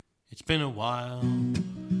It's been a while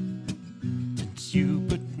since you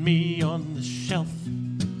put me on the shelf.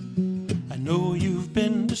 I know you've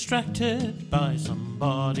been distracted by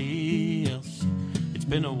somebody else. It's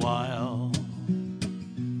been a while,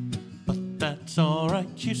 but that's alright,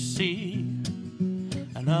 you see.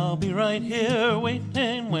 And I'll be right here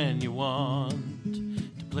waiting when you want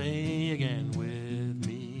to play again with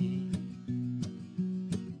me.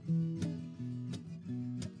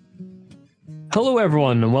 Hello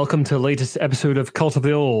everyone, and welcome to the latest episode of Cult of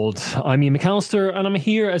the Old. I'm Ian McAllister, and I'm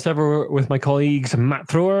here as ever with my colleagues Matt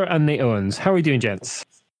Thrower and Nate Owens. How are we doing, gents?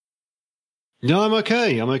 No, I'm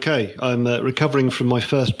okay. I'm recovering from my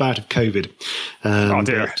first bout of COVID. Oh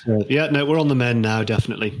dear. But, we're on the mend now,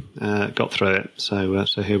 definitely. Got through it.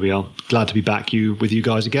 So here we are. Glad to be back with you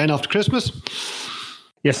guys again after Christmas.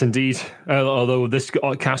 Yes, indeed. Although this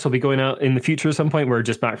cast will be going out in the future at some point. We're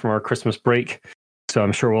just back from our Christmas break. So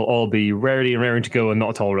I'm sure we'll all be ready and raring to go and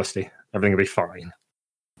not at all rusty. Everything will be fine.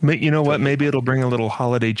 You know what? Maybe it'll bring a little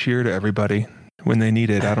holiday cheer to everybody when they need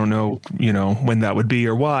it. I don't know, when that would be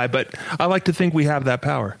or why, but I like to think we have that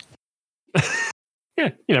power.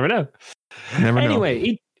 Yeah, you never know.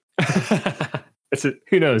 Anyway,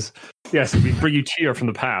 who knows? Yes, we bring you cheer from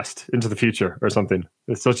the past into the future or something.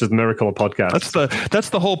 It's such a miracle of podcast. That's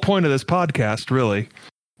the whole point of this podcast, really.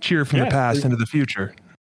 Cheer from the past into the future.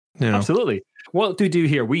 Absolutely. What do we do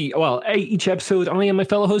here? Each episode, I and my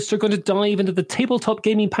fellow hosts are going to dive into the tabletop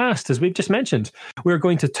gaming past, as we've just mentioned. We're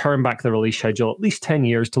going to turn back the release schedule at least 10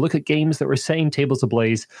 years to look at games that were setting tables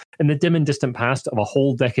ablaze in the dim and distant past of a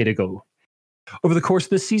whole decade ago. Over the course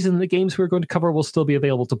of this season, the games we're going to cover will still be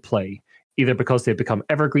available to play, either because they've become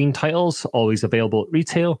evergreen titles, always available at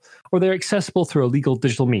retail, or they're accessible through a legal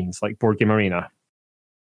digital means like Board Game Arena.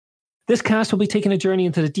 This cast will be taking a journey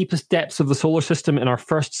into the deepest depths of the solar system in our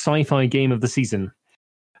first sci-fi game of the season.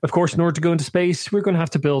 Of course, in order to go into space, we're going to have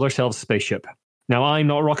to build ourselves a spaceship. Now, I'm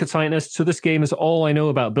not a rocket scientist, so this game is all I know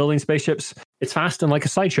about building spaceships. It's fast and like a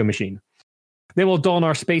sideshow machine. Then we'll don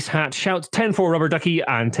our space hat, shout 10-4 rubber ducky,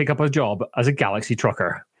 and take up a job as a galaxy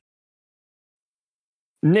trucker.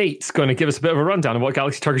 Nate's going to give us a bit of a rundown of what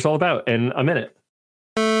Galaxy Trucker's all about in a minute.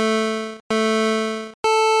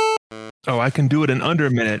 Oh, I can do it in under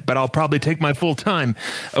a minute, but I'll probably take my full time.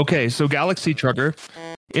 Okay, so Galaxy Trucker.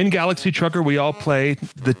 In Galaxy Trucker, we all play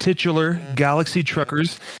the titular Galaxy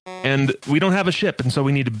Truckers, and we don't have a ship, and so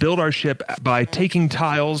we need to build our ship by taking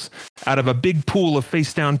tiles out of a big pool of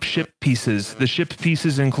face-down ship pieces. The ship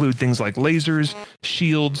pieces include things like lasers,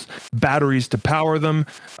 shields, batteries to power them,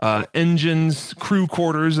 engines, crew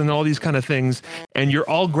quarters, and all these kind of things, and you're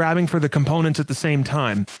all grabbing for the components at the same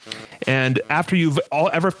time. And after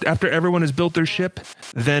everyone has built their ship,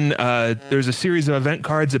 then there's a series of event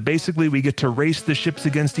cards that basically we get to race the ships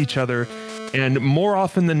against each other, and more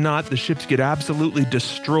often than not, the ships get absolutely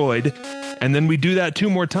destroyed. And then we do that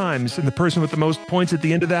 2 more times, and the person with the most points at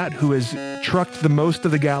the end of that, who has trucked the most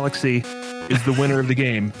of the galaxy, is the winner of the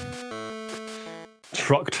game.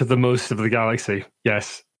 Trucked the most of the galaxy.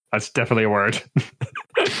 Yes, that's definitely a word.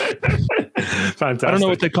 Fantastic. I don't know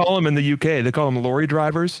what they call them in the UK. They call them lorry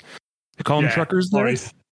drivers. They call them truckers there.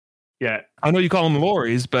 Lorries. Yeah. I know you call them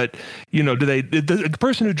lorries, but the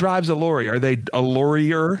person who drives a lorry, are they a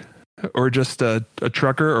lorrier or just a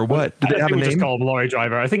trucker or what? Do they have a name? Just call them lorry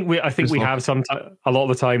driver. I think we have a lot of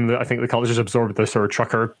the time. I think the culture's absorbed the sort of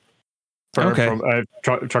trucker from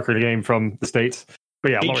trucker game from the States.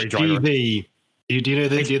 But yeah, lorry driver. HGV. Do you know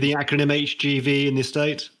the acronym HGV in the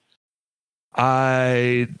States?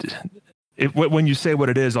 When you say what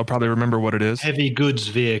it is, I'll probably remember what it is. Heavy goods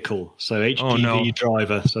vehicle. So HGV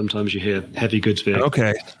driver, sometimes you hear heavy goods vehicle.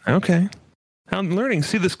 Okay. I'm learning.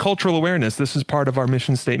 See, this cultural awareness, this is part of our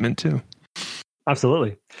mission statement too.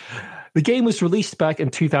 Absolutely. The game was released back in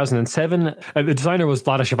 2007. The designer was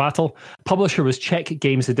Vlada Chvátil. Publisher was Czech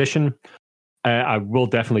Games Edition. I will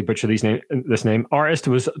definitely butcher this name. Artist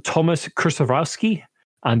was Thomas Krusowski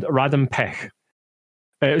and Radim Pech.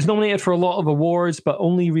 It was nominated for a lot of awards, but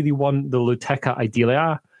only really won the Luteca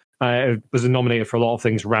Idealia. It was nominated for a lot of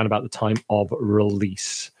things around about the time of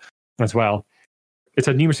release as well. It's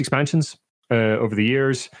had numerous expansions over the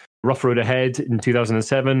years. Rough Road Ahead in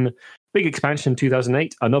 2007, big expansion in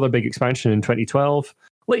 2008, another big expansion in 2012,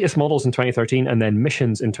 latest models in 2013, and then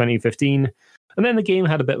missions in 2015. And then the game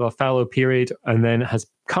had a bit of a fallow period and then has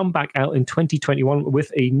come back out in 2021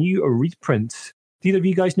 with a new reprint Do either of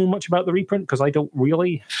you guys know much about the reprint? Because I don't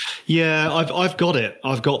really. Yeah, I've got it.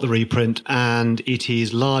 I've got the reprint, and it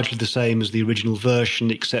is largely the same as the original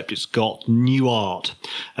version, except it's got new art,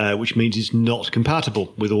 which means it's not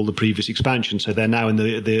compatible with all the previous expansions. So they're now in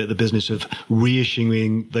the business of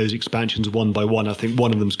reissuing those expansions one by one. I think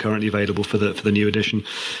one of them is currently available for the new edition.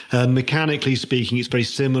 Mechanically speaking, it's very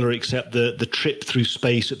similar, except the trip through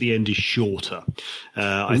space at the end is shorter.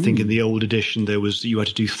 I think in the old edition you had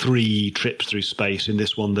to do 3 trips through space. In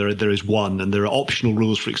this one, there is 1, and there are optional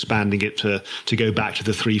rules for expanding it to go back to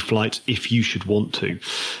the 3 flights if you should want to.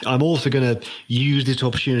 I'm also going to use this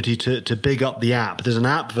opportunity to big up the app. There's an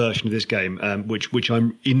app version of this game, which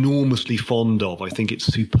I'm enormously fond of. I think it's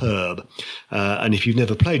superb. And if you've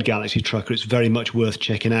never played Galaxy Trucker, it's very much worth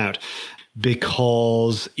checking out,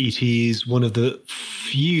 because it is one of the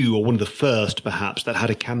few, or one of the first perhaps, that had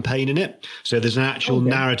a campaign in it. So there's an actual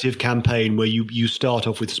narrative campaign where you start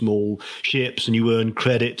off with small ships and you earn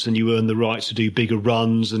credits and you earn the rights to do bigger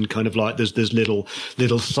runs, and kind of like there's little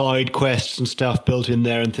side quests and stuff built in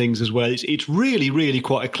there and things as well. It's really, really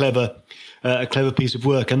quite a clever piece of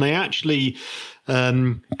work. And they actually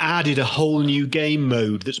added a whole new game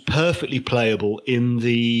mode that's perfectly playable in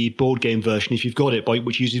the board game version if you've got it,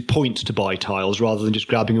 which uses points to buy tiles rather than just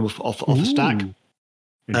grabbing them off a stack.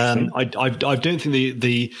 I don't think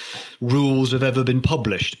the rules have ever been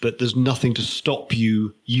published, but there's nothing to stop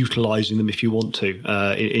you utilising them if you want to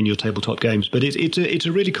in your tabletop games. But it's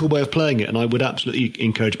a really cool way of playing it, and I would absolutely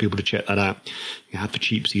encourage people to check that out. You have for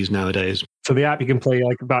cheapsies nowadays. So the app, you can play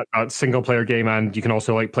like that single player game, and you can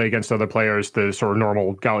also like play against other players, the sort of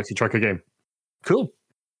normal Galaxy Trucker game. Cool.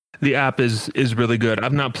 The app is really good.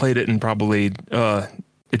 I've not played it in probably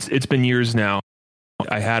it's been years now.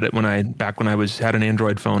 I had it when I had an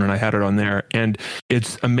Android phone, and I had it on there. And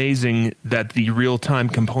it's amazing that the real-time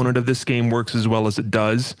component of this game works as well as it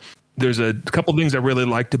does. There's a couple things I really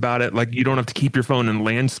liked about it. Like, you don't have to keep your phone in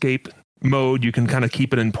landscape mode. You can kind of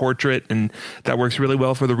keep it in portrait, and that works really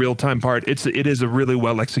well for the real-time part. It is a really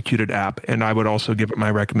well-executed app, and I would also give it my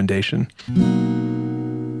recommendation.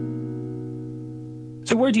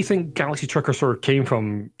 So where do you think Galaxy Trucker sort of came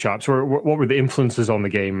from, chaps? Or what were the influences on the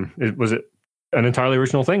game? Was it an entirely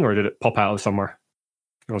original thing, or did it pop out of somewhere?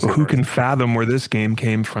 Who can fathom where this game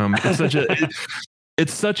came from?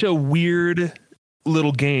 It's such a weird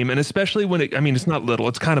little game, and especially when it's not little.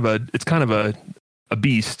 It's kind of a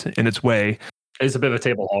beast in its way. It's a bit of a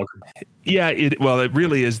table hog. Yeah, it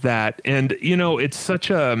really is that, and it's such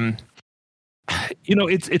a.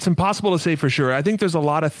 It's impossible to say for sure. I think there's a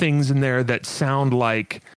lot of things in there that sound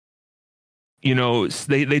like.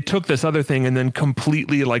 They took this other thing and then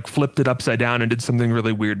completely like flipped it upside down and did something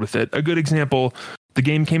really weird with it. A good example, the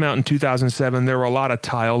game came out in 2007. There were a lot of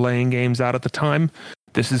tile laying games out at the time.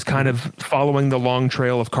 This is kind of following the long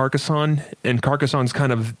trail of Carcassonne, and Carcassonne's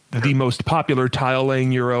kind of the most popular tile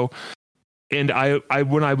laying Euro. And I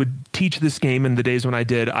when I would teach this game in the days when I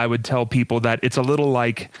did, I would tell people that it's a little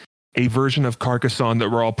like a version of Carcassonne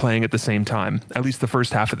that we're all playing at the same time. At least the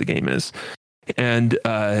first half of the game is. And,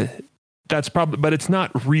 that's probably, but it's not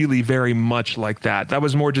really very much like that. That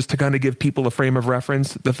was more just to kind of give people a frame of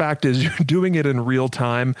reference. The fact is, you're doing it in real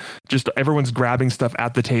time. Just everyone's grabbing stuff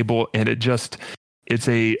at the table, and it's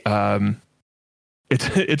a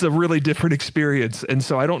really different experience. And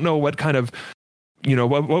so I don't know what kind of,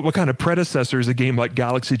 what kind of predecessors a game like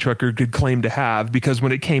Galaxy Trucker could claim to have, because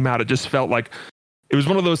when it came out, it just felt like it was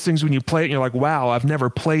one of those things when you play it and you're like, wow, I've never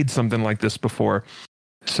played something like this before.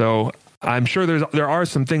 So I'm sure there are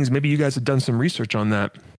some things. Maybe you guys have done some research on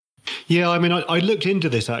that. Yeah, I looked into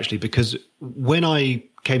this actually, because when I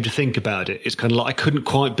came to think about it, it's kind of like I couldn't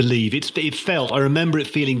quite believe I remember it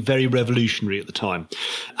feeling very revolutionary at the time.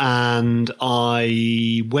 And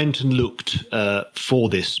I went and looked for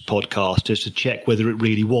this podcast just to check whether it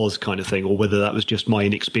really was kind of thing, or whether that was just my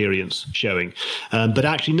inexperience showing. But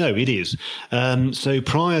actually, no, it is. So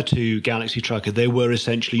prior to Galaxy Trucker, there were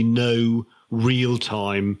essentially no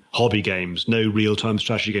real-time hobby games, no real-time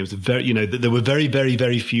strategy games. There were very, very,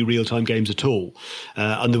 very few real-time games at all,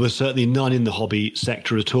 and there were certainly none in the hobby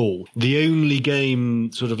sector at all. The only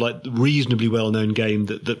game, sort of like reasonably well-known game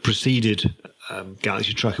that preceded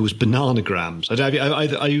Galaxy Trucker was Bananagrams.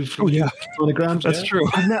 Are you familiar with Bananagrams? That's true.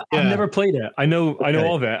 I've never played it. I know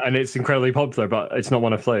of it, and it's incredibly popular, but it's not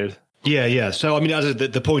one I've played. Yeah. So,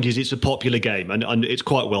 the point is, it's a popular game, and it's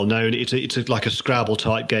quite well known. It's like a Scrabble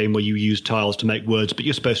type game where you use tiles to make words, but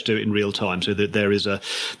you're supposed to do it in real time. So that there's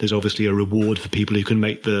obviously a reward for people who can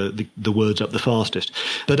make the words up the fastest.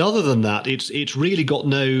 But other than that, it's really got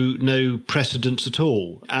no precedence at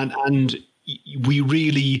all. And we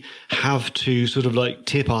really have to sort of like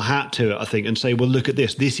tip our hat to it, I think, and say, well, look at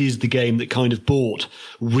this. This is the game that kind of brought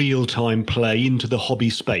real-time play into the hobby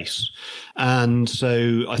space. And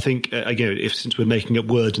so I think, again, since we're making up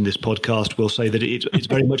words in this podcast, we'll say that it's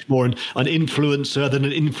very much more an influencer than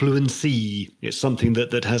an influencee. It's something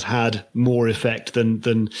that has had more effect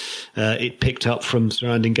than it picked up from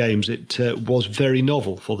surrounding games. It was very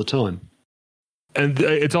novel for the time. And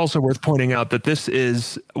it's also worth pointing out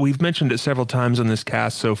that we've mentioned it several times on this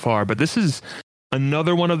cast so far, but this is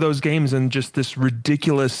another one of those games in just this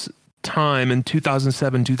ridiculous time in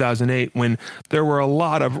 2007, 2008, when there were a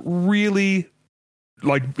lot of really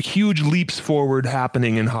like huge leaps forward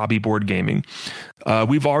happening in hobby board gaming.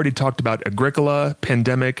 We've already talked about Agricola,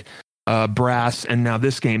 Pandemic, Brass, and now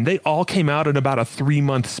this game. They all came out in about a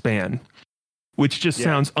 3-month span, which just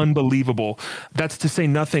sounds unbelievable. That's to say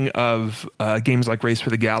nothing of games like Race for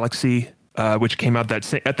the Galaxy, which came out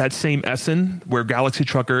at that same Essen, where Galaxy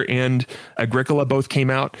Trucker and Agricola both came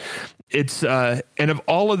out. It's and of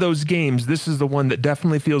all of those games, this is the one that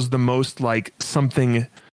definitely feels the most like something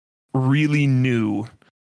really new,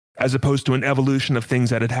 as opposed to an evolution of things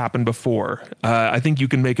that had happened before. I think you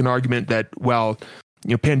can make an argument that, well,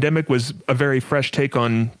 Pandemic was a very fresh take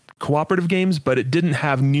on cooperative games, but it didn't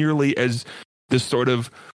have nearly as this sort of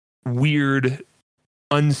weird,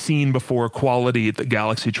 unseen before quality that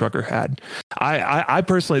Galaxy Trucker had. I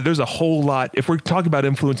personally, there's a whole lot. If we're talking about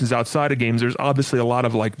influences outside of games, there's obviously a lot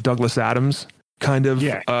of like Douglas Adams kind of.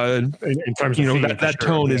 In terms of that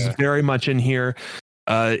tone is very much in here.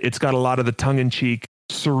 It's got a lot of the tongue-in-cheek,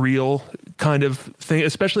 surreal kind of thing,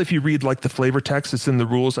 especially if you read like the flavor text. It's in the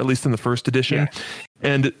rules, at least in the first edition,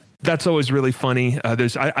 and that's always really funny.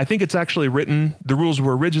 I think it's actually written, the rules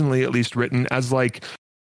were originally at least written as like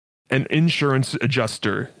an insurance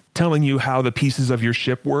adjuster telling you how the pieces of your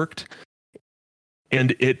ship worked.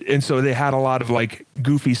 And so they had a lot of like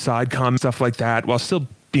goofy side comments, stuff like that, while still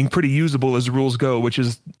being pretty usable as rules go, which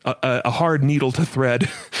is a hard needle to thread.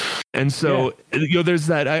 And so, there's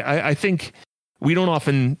that. I think we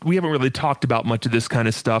haven't really talked about much of this kind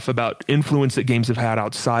of stuff about influence that games have had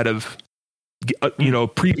outside of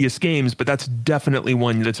previous games, but that's definitely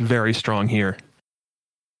one that's very strong here.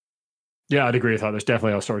 Yeah, I'd agree with that. There's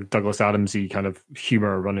definitely a sort of Douglas Adams-y kind of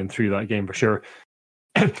humor running through that game for sure.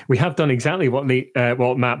 We have done exactly what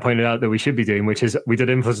Matt pointed out that we should be doing, which is we did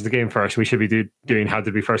influence the game first. We should be doing how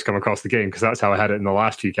did we first come across the game, because that's how I had it in the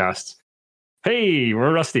last few casts. Hey,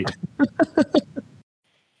 we're rusty.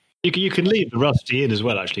 You can leave the rusty in as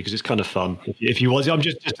well, actually, because it's kind of fun. If you want, I'm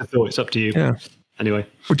just a thought. It's up to you. Yeah. Anyway,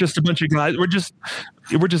 we're just a bunch of guys. We're just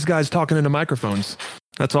guys talking into microphones.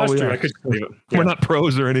 That's all we are. We're not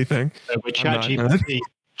pros or anything. We're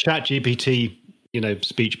ChatGPT,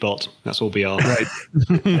 speech bot. That's all we are. Right.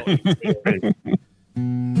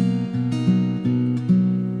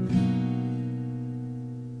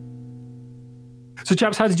 So,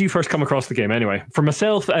 chaps, how did you first come across the game anyway? For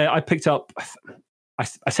myself, I picked up, I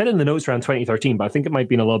said in the notes around 2013, but I think it might have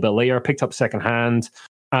been a little bit later. I picked up secondhand.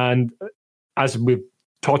 And as we've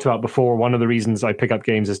talked about before, one of the reasons I pick up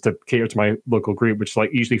games is to cater to my local group, which is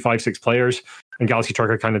like usually 5-6 players. And Galaxy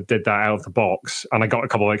Trucker kind of did that out of the box. And I got a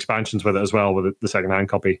couple of expansions with it as well, with the secondhand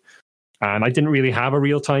copy. And I didn't really have a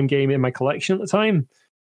real-time game in my collection at the time.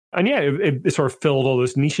 And yeah, it sort of filled all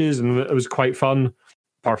those niches, and it was quite fun.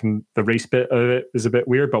 Apart from the race bit of it is a bit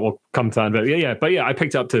weird, but we'll come to that in a bit. But I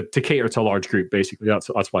picked up to cater to a large group, basically. That's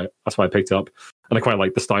why I picked it up. And I quite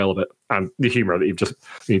like the style of it and the humor that you've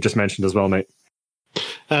just mentioned as well, mate.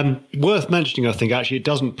 Worth mentioning, I think, actually, it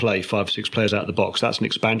doesn't play 5-6 players out of the box. That's an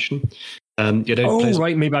expansion.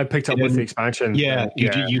 Right. Maybe I picked up with the expansion. Yeah,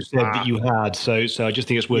 you said that you had. So I just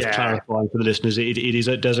think it's worth clarifying for the listeners.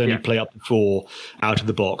 It does only play up to 4 out of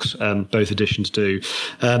the box. Both editions do.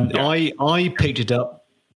 I picked it up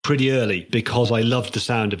pretty early because I loved the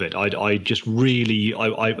sound of it. I just really,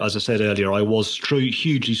 as I said earlier, I was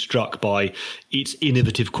hugely struck by its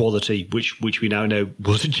innovative quality, which we now know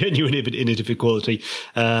was a genuine innovative quality.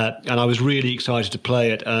 And I was really excited to play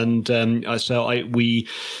it. And so we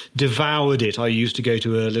devoured it. I used to go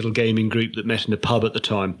to a little gaming group that met in a pub at the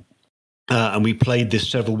time. And we played this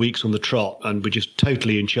several weeks on the trot, and we're just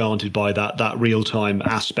totally enchanted by that real-time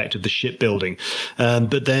aspect of the shipbuilding.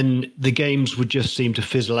 But then the games would just seem to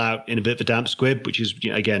fizzle out in a bit of a damp squib, which is,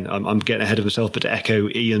 again, I'm getting ahead of myself, but to echo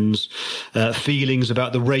Ian's feelings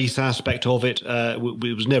about the race aspect of it,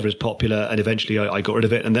 it was never as popular, and eventually I got rid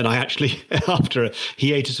of it. And then I actually, after a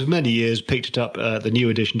hiatus of many years, picked it up, the new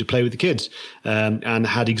edition, to play with the kids, and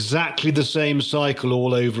had exactly the same cycle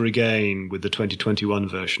all over again with the 2021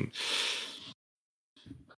 version.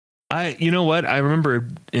 You know what? I remember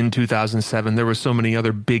in 2007, there were so many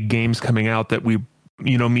other big games coming out that me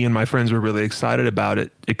and my friends were really excited about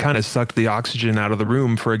it. It kind of sucked the oxygen out of the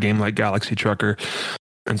room for a game like Galaxy Trucker.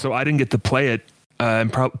 And so I didn't get to play it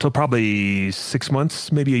until probably 6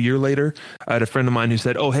 months, maybe a year later. I had a friend of mine who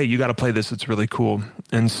said, "Oh, hey, you got to play this. It's really cool."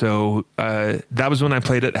 And so that was when I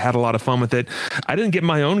played it, had a lot of fun with it. I didn't get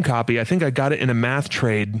my own copy. I think I got it in a math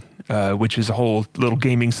trade, which is a whole little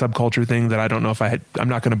gaming subculture thing that I don't know if I'm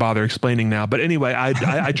not going to bother explaining now. But anyway,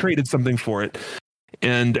 I traded something for it.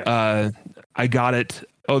 And I got it.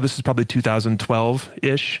 Oh, this is probably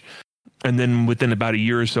 2012-ish. And then within about a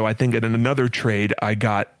year or so, I think in another trade, I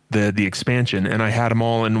got the expansion, and I had them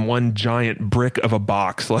all in one giant brick of a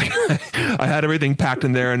box. Like I had everything packed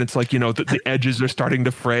in there, and it's like, the edges are starting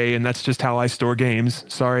to fray, and that's just how I store games.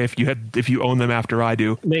 Sorry if you own them after I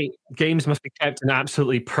do. Mate, games must be kept in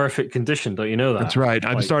absolutely perfect condition. Don't you know that? That's right.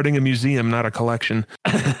 I'm starting a museum, not a collection.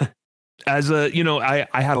 As I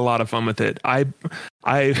had a lot of fun with it.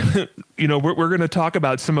 We're going to talk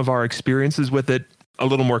about some of our experiences with it a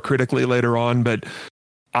little more critically later on, but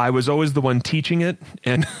I was always the one teaching it.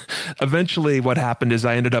 And eventually what happened is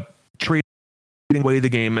I ended up trading away the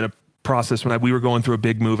game in a process when we were going through a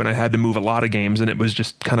big move, and I had to move a lot of games, and it was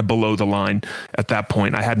just kind of below the line at that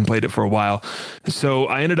point. I hadn't played it for a while. So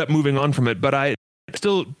I ended up moving on from it, but I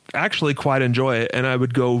still actually quite enjoy it. And I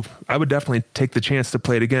would definitely take the chance to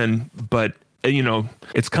play it again, but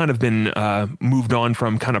it's kind of been moved on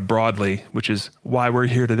from kind of broadly, which is why we're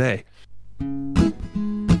here today.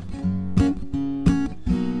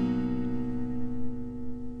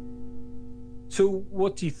 So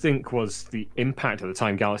what do you think was the impact at the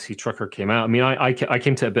time Galaxy Trucker came out? I mean, I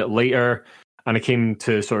came to it a bit later, and I came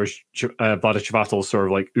to sort of Vlaada Chvátil's sort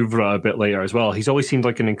of like oeuvre a bit later as well. He's always seemed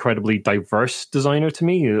like an incredibly diverse designer to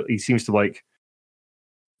me. He seems to like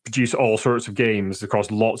produce all sorts of games across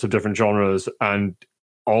lots of different genres, and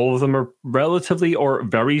all of them are relatively or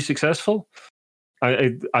very successful.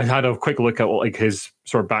 I had a quick look at like his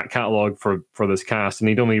sort of back catalogue for this cast, and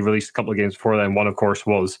he'd only released a couple of games before then. One, of course,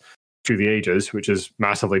 was Through the Ages, which is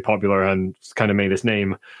massively popular and kind of made his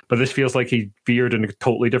name. But this feels like he veered in a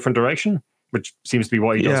totally different direction, which seems to be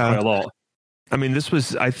what he does quite a lot. I mean, this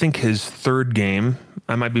was, I think, his third game.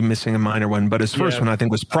 I might be missing a minor one, but his first one, I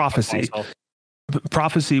think, was Prophecy.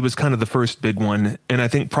 Prophecy was kind of the first big one. And I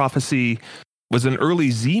think Prophecy was an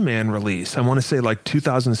early Z-Man release. I want to say like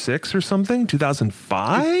 2006 or something,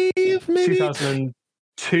 2005 maybe?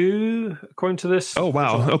 2002, according to this. Oh,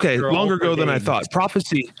 wow. Okay, longer ago than I thought.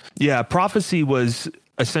 Prophecy was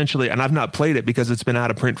essentially, and I've not played it because it's been out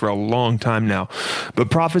of print for a long time now, but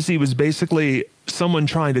Prophecy was basically someone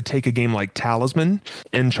trying to take a game like Talisman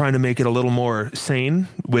and trying to make it a little more sane,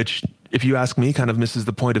 which, if you ask me, kind of misses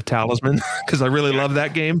the point of Talisman because I really love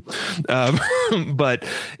that game. But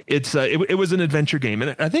it was an adventure game,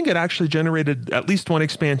 and I think it actually generated at least one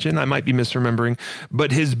expansion. I might be misremembering,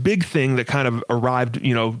 but his big thing that kind of arrived,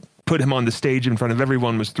 put him on the stage in front of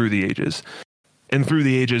everyone was Through the Ages. And Through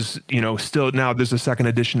the Ages, still now there's a second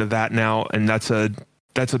edition of that now, and that's a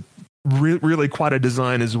really quite a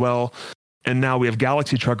design as well. And now we have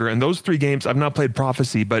Galaxy Trucker, and those three games, I've not played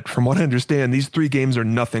Prophecy, but from what I understand, these three games are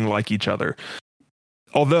nothing like each other.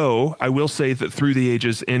 Although I will say that Through the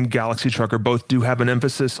Ages and Galaxy Trucker both do have an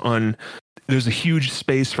emphasis on, there's a huge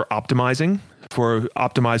space for optimizing, for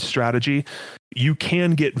optimized strategy. You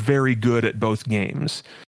can get very good at both games.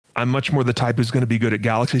 I'm much more the type who's going to be good at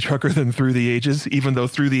Galaxy Trucker than Through the Ages, even though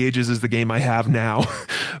Through the Ages is the game I have now.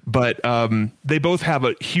 But they both have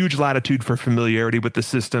a huge latitude for familiarity with the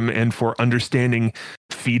system and for understanding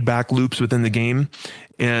feedback loops within the game.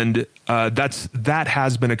 And that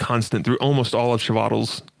has been a constant through almost all of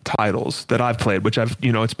Chvátil's titles that I've played, which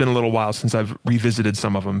it's been a little while since I've revisited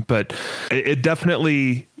some of them. But it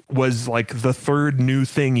definitely was like the third new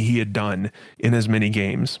thing he had done in as many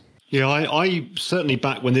games. Yeah, I certainly,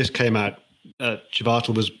 back when this came out,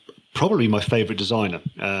 Chvátil was probably my favorite designer.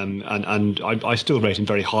 And I still rate him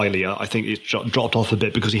very highly. I think it's dropped off a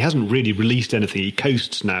bit because he hasn't really released anything. He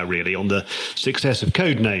coasts now really on the success of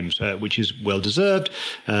Codenames, which is well deserved.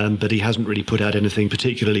 But he hasn't really put out anything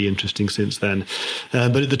particularly interesting since then.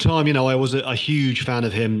 But at the time, I was a huge fan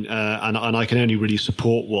of him, and I can only really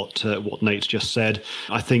support what Nate's just said.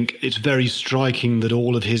 I think it's very striking that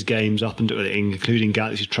all of his games, including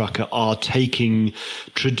Galaxy Trucker, are taking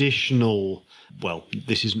traditional well,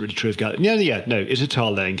 this isn't really true of Galaxy. No, it's a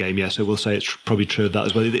tile laying game, yeah, so we'll say it's probably true of that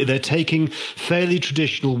as well. They're taking fairly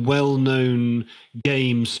traditional, well-known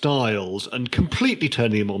game styles and completely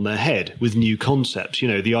turning them on their head with new concepts. You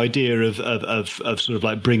know, the idea of sort of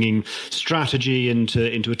like bringing strategy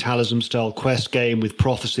into a Talisman-style quest game with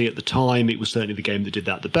Prophecy at the time. It was certainly the game that did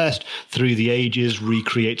that the best. Through the Ages,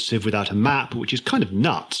 recreate Civ without a map, which is kind of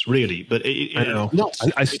nuts, really. But I know. Nuts.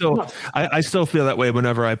 I still feel that way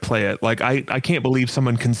whenever I play it. Like, I can't believe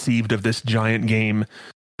someone conceived of this giant game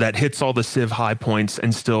that hits all the Civ high points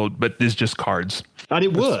but is just cards. And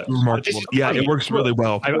it works. Remarkable. Yeah, it works really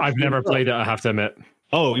well. I've never played it, I have to admit.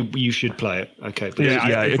 Oh, you should play it. Okay. But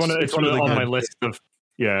it's one really on good. my list of,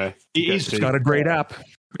 yeah. It's got a great app.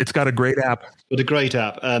 It's got a great app. But a great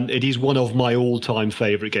app. It is one of my all-time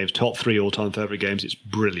favourite games, top 3 all-time favourite games. It's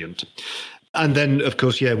brilliant. And then, of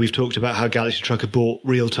course, yeah, we've talked about how Galaxy Trucker brought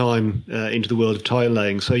real time into the world of tile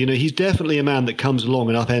laying. So, you know, he's definitely a man that comes along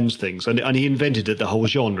and upends things. And he invented the whole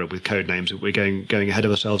genre with Codenames. We're going ahead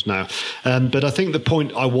of ourselves now. But I think the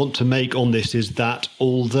point I want to make on this is that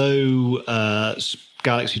although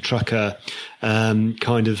Galaxy Trucker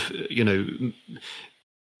kind of, you know,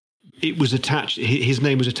 it was attached, his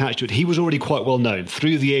name was attached to it. He was already quite well known.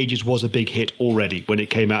 Through the Ages was a big hit already when it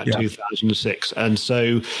came out in 2006. And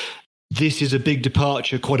so this is a big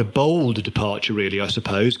departure, quite a bold departure, really, I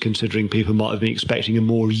suppose, considering people might have been expecting a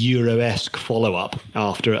more Euro-esque follow-up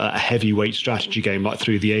after a heavyweight strategy game like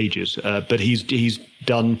Through the Ages. But he's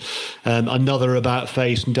done another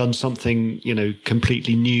about-face and done something, you know,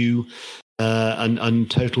 completely new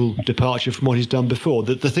and total departure from what he's done before.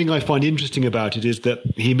 The thing I find interesting about it is that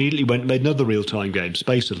he immediately went and made another real-time game,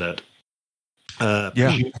 Space Alert.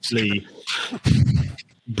 Presumably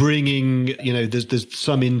bringing, you know, there's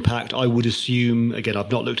some impact, I would assume. Again, I've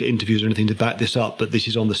not looked at interviews or anything to back this up, but this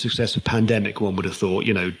is on the success of Pandemic, one would have thought,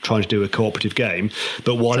 you know, trying to do a cooperative game.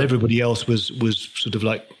 But while everybody else was sort of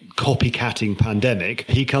like copycatting Pandemic,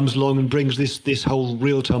 he comes along and brings this whole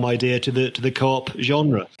real-time idea to the co-op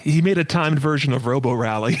genre. He made a timed version of Robo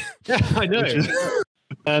Rally. Yeah, I know.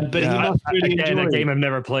 But he must really enjoy a game I've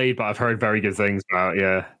never played, but I've heard very good things about.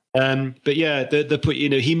 Yeah. But yeah, you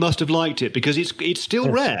know, he must have liked it because it's still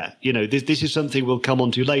rare. You know, this is something we'll come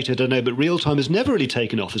on to later. I don't know, but real time has never really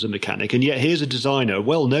taken off as a mechanic, and yet here's a designer, a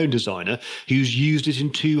well-known designer, who's used it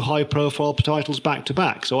in 2 high-profile titles back to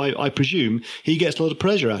back. So I presume he gets a lot of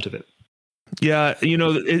pleasure out of it. Yeah, you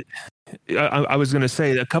know, I was going to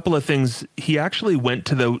say a couple of things. He actually went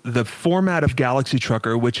to the format of Galaxy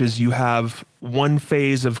Trucker, which is you have one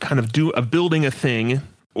phase of kind of building a thing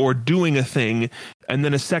or doing a thing, and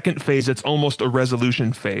then a second phase that's almost a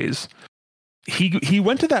resolution phase. He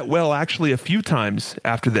went to that well actually a few times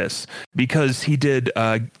after this, because he did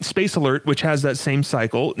Space Alert, which has that same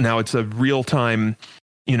cycle. Now it's a real-time,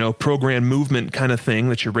 you know, program movement kind of thing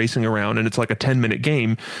that you're racing around, and it's like a 10-minute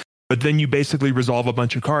game. But then you basically resolve a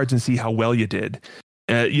bunch of cards and see how well you did.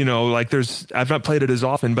 You know, like I've not played it as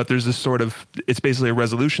often, but there's this sort of, it's basically a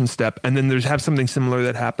resolution step. And then have something similar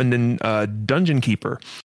that happened in Dungeon Keeper,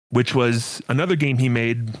 which was another game he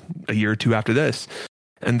made a year or 2 after this.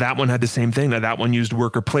 And that one had the same thing. Now, that one used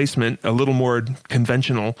worker placement, a little more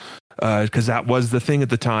conventional, because that was the thing at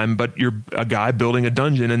the time. But you're a guy building a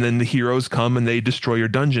dungeon, and then the heroes come and they destroy your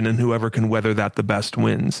dungeon, and whoever can weather that the best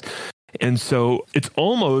wins. And so it's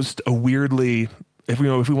almost a weirdly, if we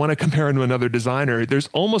want to compare him to another designer, there's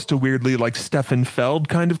almost a weirdly like Stefan Feld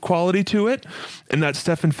kind of quality to it. And that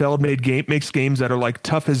Stefan Feld makes games that are like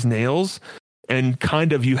tough as nails, and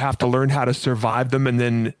kind of you have to learn how to survive them and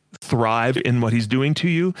then thrive in what he's doing to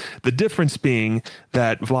you. The difference being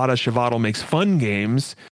that Vlaada Chvátil makes fun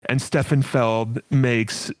games, and Stefan Feld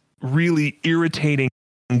makes really irritating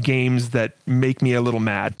games that make me a little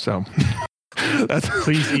mad. So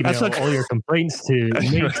please email all your complaints to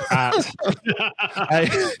Nate at.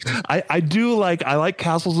 I like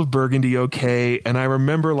Castles of Burgundy, okay, and I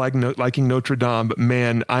remember liking Notre Dame, but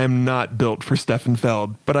man, I am not built for Stefan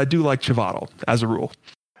Feld. But I do like Chvátil as a rule.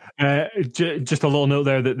 Just a little note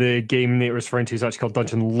there that the game Nate was referring to is actually called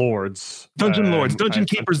Dungeon Lords. Dungeon Lords. Dungeon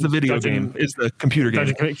Keeper is the video game. Is the computer game.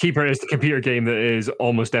 Dungeon Keeper is the computer game that is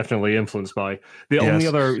almost definitely influenced by. The only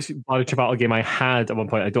other Vlaada Chvátil game I had at one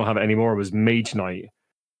point, I don't have it anymore, was Mage Knight.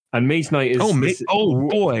 And Mage Knight is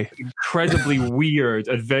incredibly weird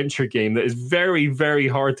adventure game that is very, very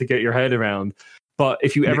hard to get your head around. But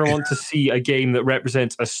if you ever want to see a game that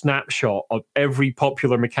represents a snapshot of every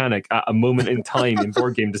popular mechanic at a moment in time in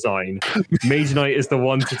board game design, Mage Knight is the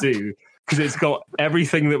one to do, because it's got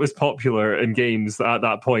everything that was popular in games at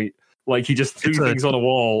that point. Like, he just threw things on a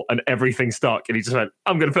wall and everything stuck, and he just went,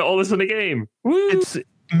 I'm going to put all this in a game. Woo!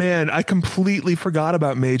 Man, I completely forgot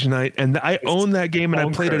about Mage Knight, and I own that game, and I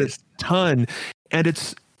played it a ton. And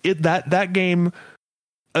that game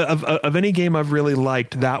of any game I've really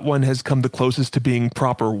liked, that one has come the closest to being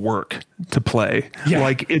proper work to play. Yeah.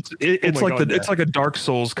 Like it's like a Dark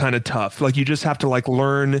Souls kind of tough. Like you just have to like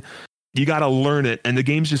learn. You got to learn it, and the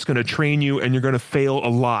game's just going to train you, and you're going to fail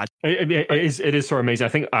a lot. It is sort of amazing. I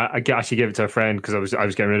think I actually gave it to a friend because I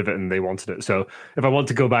was getting rid of it, and they wanted it. So if I want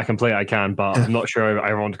to go back and play it, I can. But I'm not sure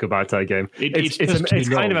I want to go back to that game. It's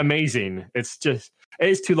kind of amazing. It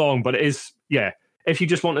is too long, but it is. Yeah, if you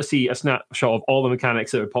just want to see a snapshot of all the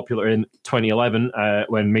mechanics that were popular in 2011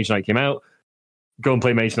 when Mage Knight came out, go and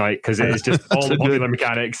play Mage Knight because it is just all the popular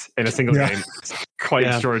mechanics in a single game. It's quite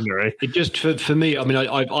extraordinary. It just for me, I mean,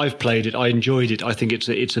 I've played it. I enjoyed it. I think it's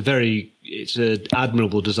an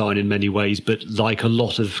admirable design in many ways, but like a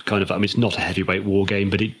lot of kind of, I mean, it's not a heavyweight war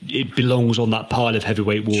game, but it belongs on that pile of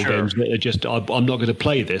heavyweight war games that are just, I'm not going to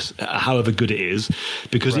play this, however good it is,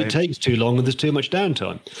 because it takes too long and there's too much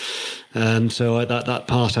downtime. And so that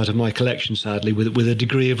passed out of my collection, sadly, with a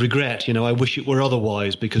degree of regret. You know, I wish it were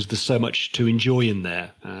otherwise because there's so much to enjoy in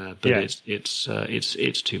there. But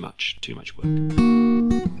it's too much work.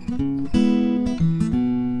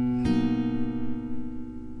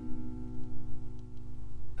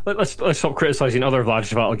 Let's stop criticizing other Vlad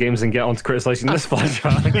Chvátil games and get on to criticizing this Vlad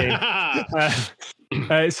Chvátil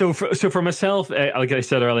game. So for myself, like I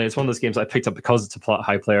said earlier, it's one of those games I picked up because it's a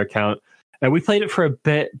high player count. We played it for a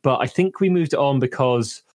bit, but I think we moved it on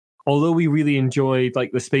because although we really enjoyed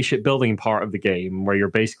like the spaceship building part of the game, where you're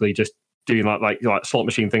basically just doing like slot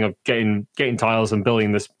machine thing of getting tiles and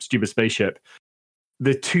building this stupid spaceship,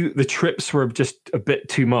 the trips were just a bit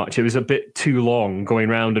too much. It was a bit too long going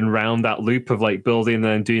round and round that loop of like building and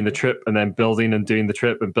then doing the trip and then building and doing the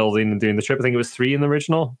trip and building and doing the trip. I think it was 3 in the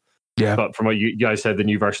original. Yeah. But from what you guys said, the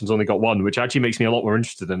new version's only got 1, which actually makes me a lot more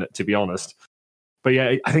interested in it, to be honest. But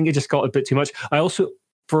yeah, I think it just got a bit too much. I also,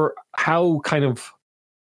 for how kind of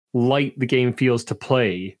light the game feels to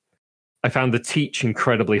play, I found the teach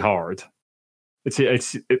incredibly hard.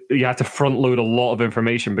 You have to front load a lot of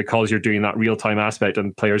information because you're doing that real time aspect,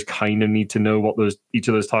 and players kind of need to know what each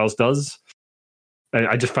of those tiles does. And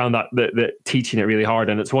I just found that teaching it really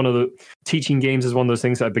hard, and it's one of the teaching games is one of those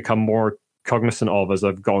things that I've become more cognizant of as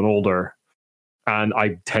I've gotten older. And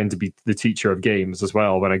I tend to be the teacher of games as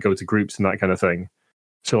well when I go to groups and that kind of thing.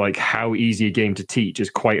 So like how easy a game to teach is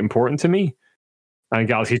quite important to me. And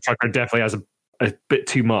Galaxy Trucker definitely has a bit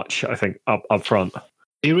too much, I think, up front.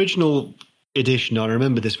 The original edition, I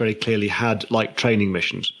remember this very clearly, had like training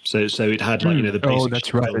missions. So it had like the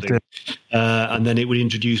basic building, and then it would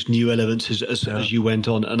introduce new elements as you went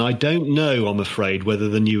on. And I don't know, I'm afraid, whether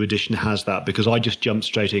the new edition has that, because I just jumped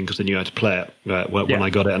straight in because I knew how to play it when I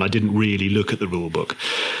got it, and I didn't really look at the rule book.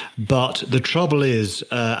 But the trouble is,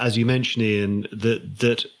 as you mentioned, Ian,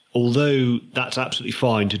 that although that's absolutely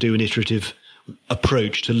fine to do an iterative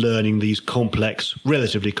approach to learning these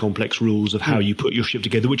relatively complex rules of how you put your ship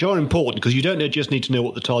together, which are important because you don't just need to know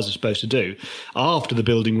what the tiles are supposed to do. After the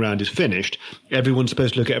building round is finished, everyone's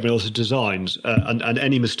supposed to look at everyone else's designs, and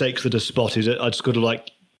any mistakes that are spotted are just got to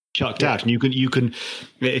like chucked out. And you can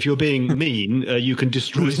if you're being mean, you can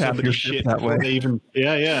destroy somebody's ship before they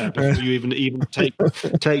before you even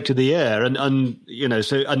take to the air. And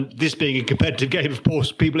this being a competitive game, of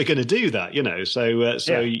course, people are going to do that.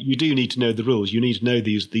 So you do need to know the rules. You need to know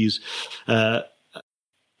these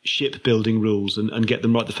ship building rules and get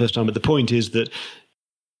them right the first time. But the point is that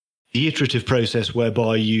the iterative process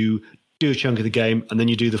whereby you do a chunk of the game and then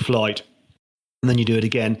you do the flight and then you do it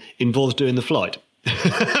again involves doing the flight.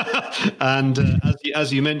 And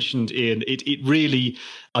as you mentioned, Ian, it really,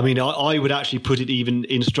 I mean, I would actually put it even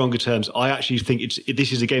in stronger terms. I actually think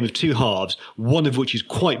this is a game of two halves, one of which is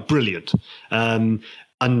quite brilliant. And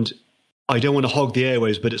I don't want to hog the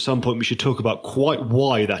airwaves, but at some point we should talk about quite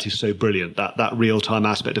why that is so brilliant, that real-time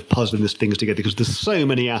aspect of puzzling these things together, because there's so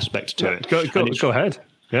many aspects to it. Go ahead.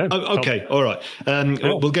 Yeah. Oh, okay. All right.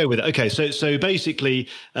 We'll go with it. Okay. So basically,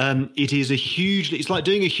 it's like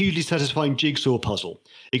doing a hugely satisfying jigsaw puzzle,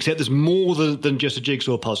 except there's more than just a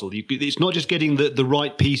jigsaw puzzle. It's not just getting the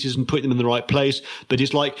right pieces and putting them in the right place, but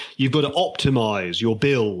it's like you've got to optimize your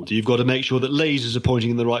build. You've got to make sure that lasers are pointing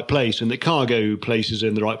in the right place and that cargo places are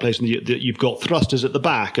in the right place, and that you've got thrusters at the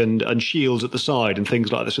back and shields at the side and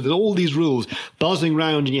things like that. So there's all these rules buzzing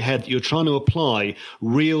around in your head that you're trying to apply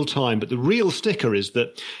real time. But the real sticker is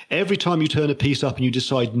that every time you turn a piece up and you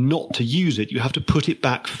decide not to use it, you have to put it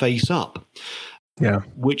back face up. Yeah.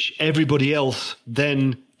 Which everybody else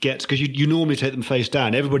then gets, because you normally take them face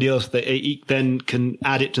down. Everybody else they then can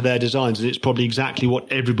add it to their designs, and it's probably exactly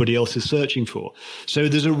what everybody else is searching for. So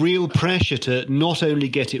there's a real pressure to not only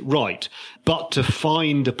get it right, but to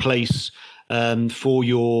find a place for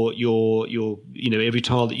your every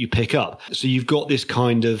tile that you pick up. So you've got this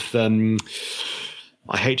kind of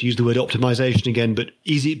I hate to use the word optimization again, but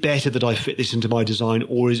is it better that I fit this into my design,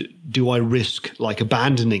 or do I risk like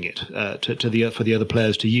abandoning it for the other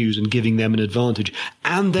players to use and giving them an advantage?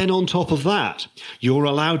 And then on top of that, you're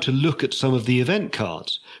allowed to look at some of the event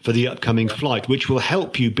cards for the upcoming flight, which will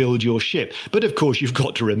help you build your ship. But of course, you've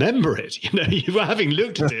got to remember it. You having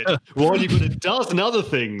looked at it while you've got a dozen other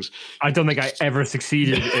things. I don't think I ever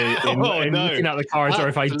succeeded in looking at the cards, or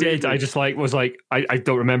if I did, I just I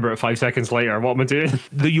don't remember it 5 seconds later. What am I doing?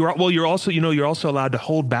 You're also allowed to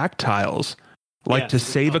hold back tiles, to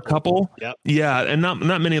save a couple. Yep. Yeah, and not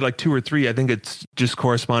many, like 2 or 3. I think it's just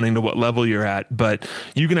corresponding to what level you're at. But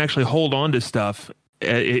you can actually hold on to stuff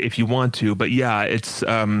if you want to. But yeah, it's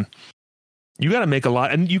you got to make a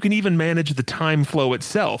lot, and you can even manage the time flow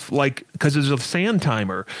itself, because there's a sand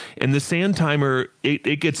timer, and the sand timer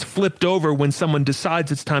it gets flipped over when someone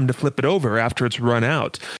decides it's time to flip it over after it's run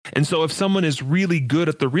out. And so if someone is really good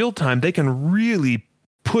at the real time, they can really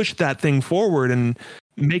push that thing forward and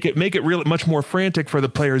make it really much more frantic for the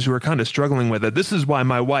players who are kind of struggling with it. This is why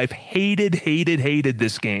my wife hated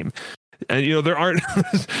this game. And there aren't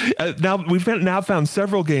we've now found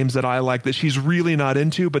several games that I like that she's really not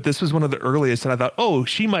into, but this was one of the earliest, and I thought, oh,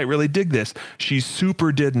 she might really dig this. She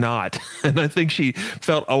super did not, and I think she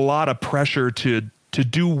felt a lot of pressure to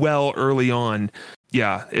do well early on.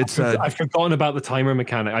 Yeah, it's I've forgotten about the timer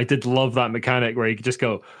mechanic. I did love that mechanic where you could just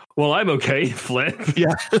go, well, I'm okay, flip.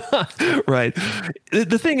 Yeah, right.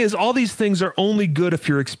 The thing is, all these things are only good if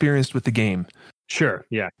you're experienced with the game. Sure,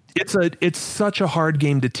 yeah. It's such a hard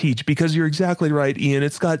game to teach, because you're exactly right, Ian.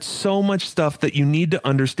 It's got so much stuff that you need to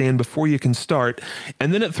understand before you can start.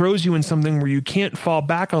 And then it throws you in something where you can't fall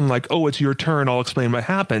back on oh, it's your turn, I'll explain what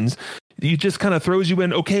happens. You just kind of throws you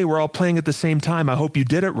in, okay, we're all playing at the same time. I hope you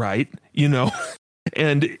did it right,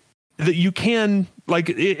 and that you can,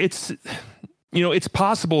 it's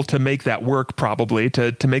possible to make that work, probably,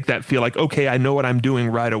 to make that feel like, okay, I know what I'm doing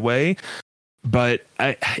right away. But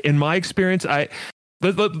in my experience,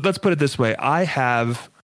 let's put it this way. I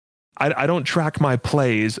don't track my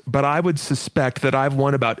plays, but I would suspect that I've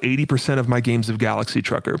won about 80% of my games of Galaxy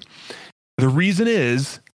Trucker. The reason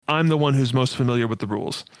is I'm the one who's most familiar with the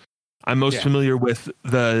rules. I'm most familiar with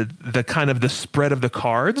the kind of the spread of the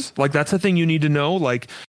cards. That's the thing you need to know.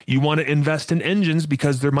 You want to invest in engines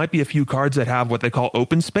because there might be a few cards that have what they call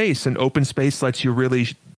open space, and open space lets you really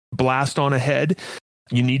blast on ahead.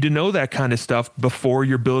 You need to know that kind of stuff before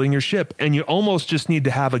you're building your ship. And you almost just need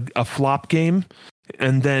to have a flop game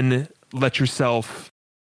and then let yourself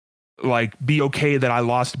be okay that I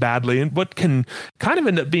lost badly. And what can kind of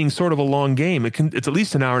end up being sort of a long game. It's at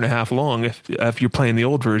least an hour and a half long if you're playing the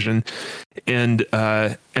old version. And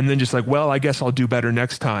then just well, I guess I'll do better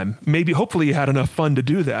next time. Maybe, hopefully you had enough fun to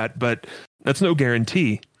do that, but that's no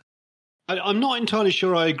guarantee. I'm not entirely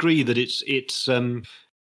sure I agree that it's a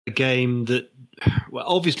game that, well,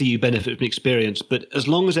 obviously you benefit from experience, but as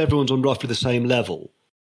long as everyone's on roughly the same level,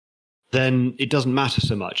 then it doesn't matter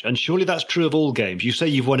so much. And surely that's true of all games. You say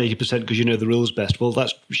you've won 80% because you know the rules best. Well,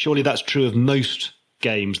 surely that's true of most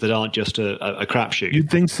games that aren't just a crapshoot. You'd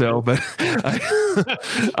think so, but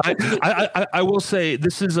I will say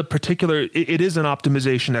this is it is an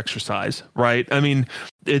optimization exercise, right? I mean,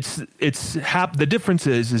 the difference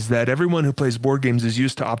is that everyone who plays board games is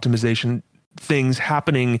used to optimization things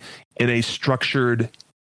happening in a structured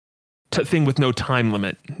thing with no time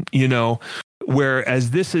limit,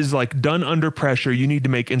 whereas this is done under pressure. You need to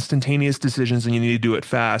make instantaneous decisions and you need to do it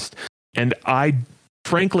fast. And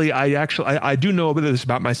frankly, I do know a bit of this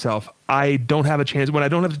about myself. I don't have a chance. When I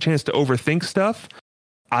don't have the chance to overthink stuff,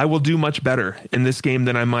 I will do much better in this game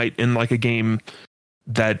than I might in a game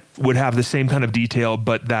that would have the same kind of detail,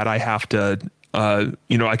 but that I have to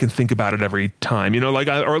I can think about it every time,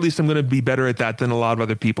 or at least I'm going to be better at that than a lot of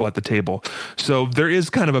other people at the table. So there is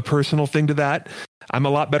kind of a personal thing to that. I'm a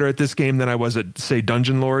lot better at this game than I was at, say,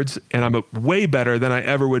 Dungeon Lords, and I'm way better than I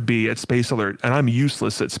ever would be at Space Alert. And I'm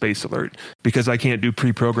useless at Space Alert because I can't do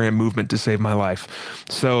pre-programmed movement to save my life.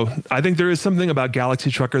 So I think there is something about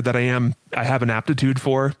Galaxy Trucker that I have an aptitude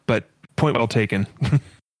for, but point well taken.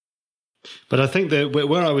 But I think that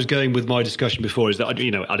where I was going with my discussion before is that, I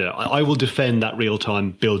don't know, I will defend that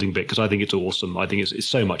real-time building bit because I think it's awesome. I think it's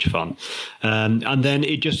so much fun. And then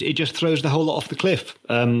it just throws the whole lot off the cliff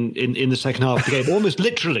in the second half of the game, almost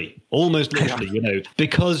literally,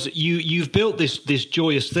 because you've built this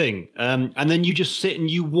joyous thing, and then you just sit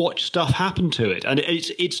and you watch stuff happen to it. And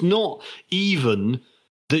it's not even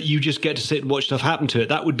that you just get to sit and watch stuff happen to it.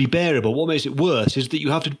 That would be bearable. What makes it worse is that you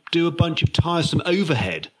have to do a bunch of tiresome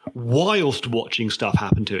overhead whilst watching stuff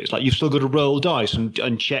happen to it. It's like you've still got to roll dice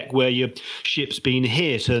and check where your ship's been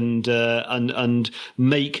hit and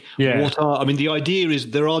make what are... I mean, the idea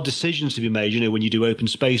is there are decisions to be made. When you do open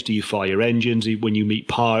space, do you fire your engines? When you meet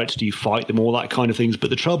pirates, do you fight them? All that kind of things. But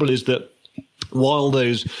the trouble is that while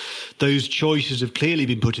those choices have clearly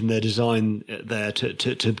been put in their design there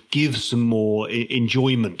to give some more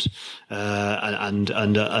enjoyment and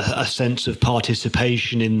a sense of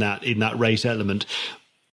participation in that race element,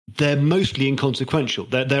 they're mostly inconsequential.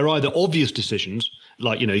 They're either obvious decisions,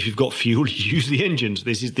 like if you've got fuel, you use the engines.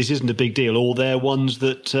 This isn't a big deal. Or they're ones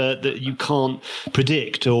that you can't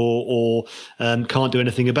predict or can't do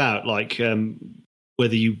anything about, like.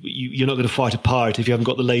 Whether you're not going to fight a pirate if you haven't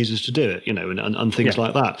got the lasers to do it, and things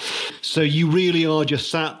like that. So you really are just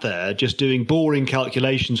sat there just doing boring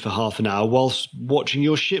calculations for half an hour whilst watching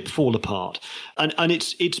your ship fall apart. And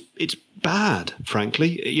it's bad,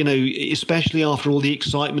 frankly, especially after all the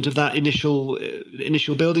excitement of that initial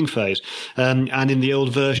building phase. And in the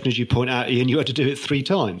old version, as you point out, Ian, you had to do it 3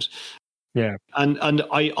 times. Yeah, and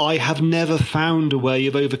I have never found a way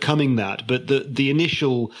of overcoming that, but the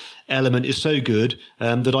initial element is so good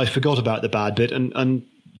that I forgot about the bad bit and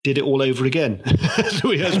did it all over again, as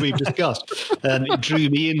we've discussed. It drew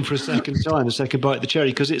me in for a second bite of the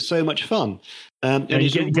cherry, because it's so much fun. And you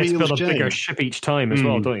get to build a bigger ship each time as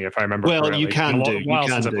well, don't you? If I remember correctly. You can do. You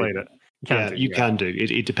can do. Played it. You can do.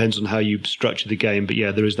 It depends on how you structure the game, but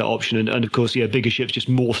there is that option. And of course, bigger ships, just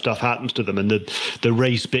more stuff happens to them, and the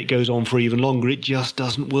race bit goes on for even longer. It just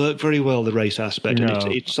doesn't work very well, the race aspect, and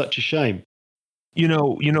it's such a shame. You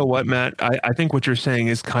know what, Matt? I think what you're saying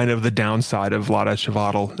is kind of the downside of Vlaada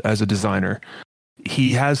Chvátil as a designer.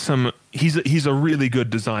 He's a really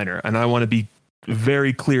good designer, and I want to be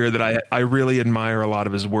very clear that I really admire a lot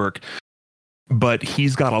of his work. But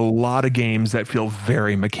he's got a lot of games that feel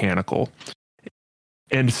very mechanical.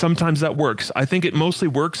 And sometimes that works. I think it mostly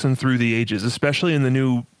works in Through the Ages, especially in the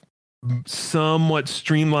new, somewhat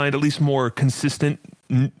streamlined, at least more consistent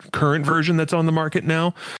current version that's on the market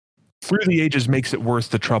now. Through the Ages makes it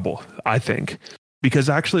worth the trouble, I think. Because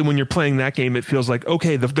actually when you're playing that game, it feels like,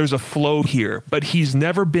 okay, there's a flow here. But he's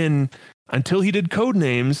never been, until he did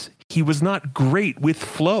Codenames, he was not great with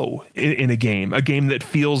flow in a game that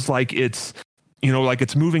feels like it's, like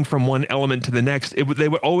it's moving from one element to the next. They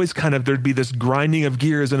would always there'd be this grinding of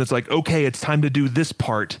gears, and it's like, okay, it's time to do this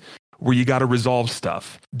part where you got to resolve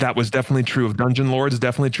stuff. That was definitely true of Dungeon Lords,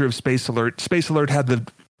 definitely true of Space Alert. Space Alert had the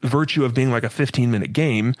virtue of being like a 15-minute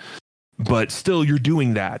game, but still you're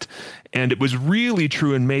doing that. And it was really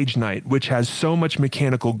true in Mage Knight, which has so much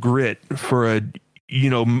mechanical grit for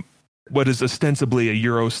what is ostensibly a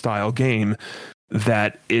Euro-style game,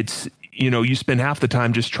 that it's, you spend half the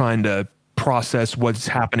time just trying to process what's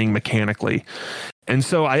happening mechanically. And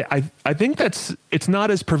so I think it's not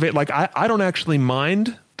as pervasive. Like I don't actually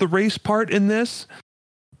mind the race part in this,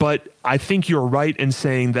 but I think you're right in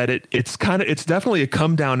saying that it's definitely a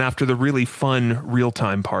come down after the really fun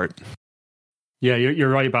real-time part. Yeah, you're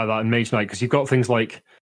right about that in Mage Knight, because you've got things like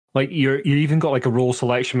you even got like a role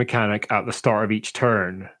selection mechanic at the start of each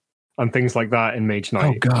turn and things like that in Mage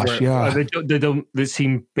Knight. Oh gosh, yeah. They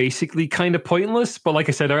seem basically kind of pointless, but like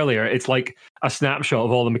I said earlier, it's like a snapshot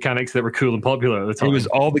of all the mechanics that were cool and popular at the time. It was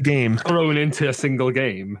all the game thrown into a single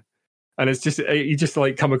game. And it's just, you just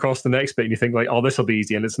like come across the next bit and you think like, oh, this will be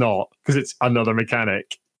easy, and it's not, because it's another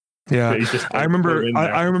mechanic. Yeah, I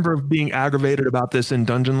remember being aggravated about this in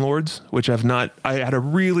Dungeon Lords, which I had a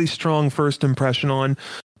really strong first impression on.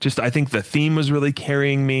 I think the theme was really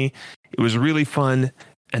carrying me. It was really fun.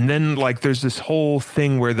 And then like there's this whole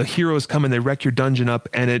thing where the heroes come and they wreck your dungeon up,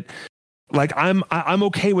 and I'm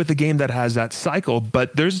okay with a game that has that cycle,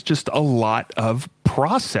 but there's just a lot of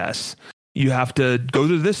process. You have to go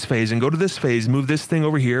to this phase and go to this phase, move this thing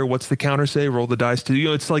over here. What's the counter say? Roll the dice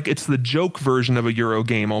to, it's like, it's the joke version of a Euro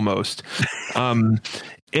game almost. And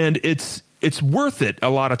it's worth it a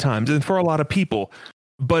lot of times and for a lot of people.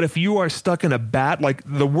 But if you are stuck in like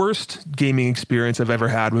the worst gaming experience I've ever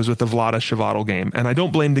had was with the Vlaada Chvátil game. And I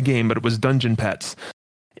don't blame the game, but it was Dungeon Pets.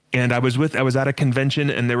 And I was at a convention,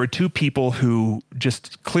 and there were two people who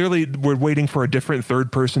just clearly were waiting for a different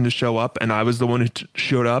third person to show up, and I was the one who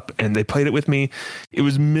showed up, and they played it with me. It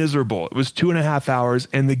was miserable. It was 2.5 hours,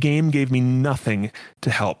 and the game gave me nothing to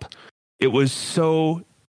help. It was so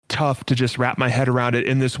tough to just wrap my head around it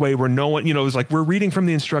in this way where no one, it was like we're reading from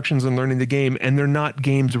the instructions and learning the game, and they're not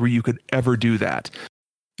games where you could ever do that.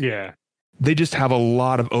 Yeah. They just have a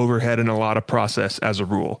lot of overhead and a lot of process as a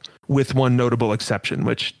rule, with one notable exception,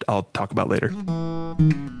 which I'll talk about later.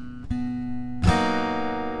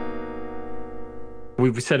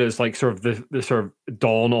 We've said it's like sort of the sort of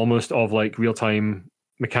dawn almost of like real-time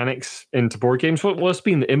mechanics into board games. What's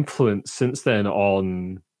been the influence since then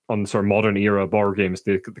on sort of modern era board games,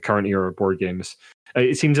 the current era board games?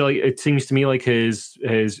 It seems to me like his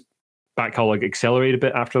back catalog accelerated a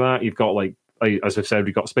bit after that. You've got like, as I've said,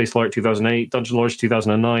 we've got Space Alert 2008, Dungeon Lords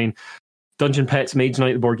 2009, Dungeon Pets, Mage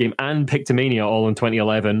Knight the board game, and Pictomania all in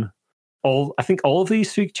 2011. I think all of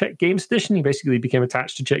these through Czech Games Edition. He basically became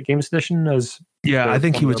attached to Czech Games Edition as... Yeah, I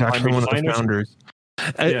think he was actually one of the founders.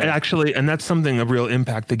 Yeah. Actually, and that's something of real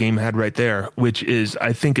impact the game had right there, which is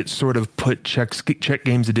I think it sort of put Czech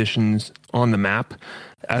Games Editions on the map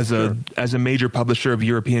as a major publisher of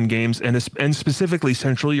European games and specifically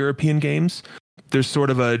Central European games. There's sort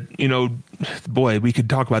of a, boy, we could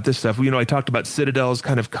talk about this stuff. I talked about Citadel's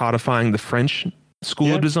kind of codifying the French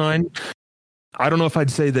school of design. I don't know if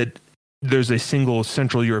I'd say that there's a single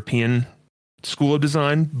Central European school of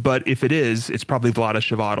design, but if it is, it's probably Vlaada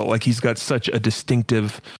Chvátil. Like, he's got such a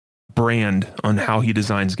distinctive brand on how he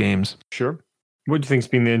designs games. Sure. What do you think's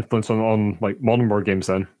been the influence on like modern board games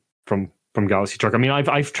then from Galaxy Truck? I mean,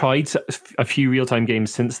 I've tried a few real-time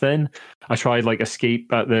games since then. I tried like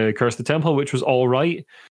Escape at the Curse of the Temple, which was all right.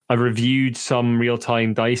 I've reviewed some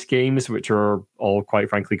real-time dice games, which are all quite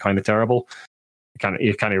frankly kind of terrible.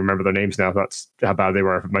 You can't even remember their names now. That's how bad they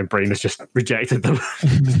were. My brain has just rejected them.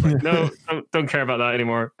 Like, no, don't care about that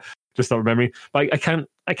anymore. Just not remembering. But I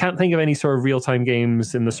can't think of any sort of real-time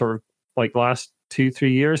games in the sort of like last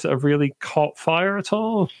 2-3 years that have really caught fire at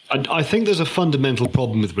all. I think there's a fundamental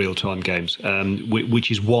problem with real-time games,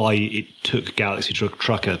 which is why it took Galaxy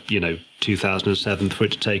Trucker, 2007 for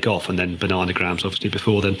it to take off, and then Bananagrams obviously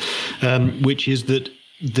before then, which is that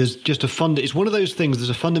there's just it's one of those things,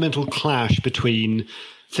 there's a fundamental clash between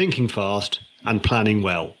thinking fast and planning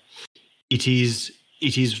well. It is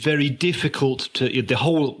very difficult to, the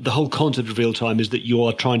whole concept of real time is that you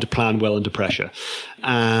are trying to plan well under pressure.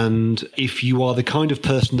 And if you are the kind of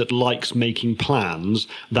person that likes making plans,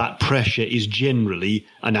 that pressure is generally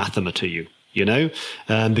anathema to you.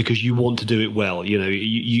 Because you want to do it well,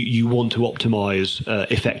 you want to optimize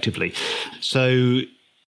effectively. So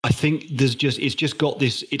I think it's just got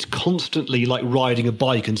this, it's constantly like riding a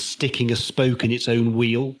bike and sticking a spoke in its own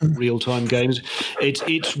wheel, real-time games.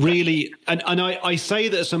 It's really, and I say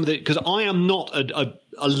that as something because I am not a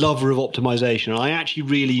lover of optimization. I actually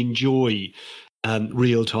really enjoy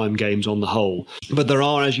real-time games on the whole. But there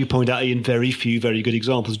are, as you point out, Ian, very few very good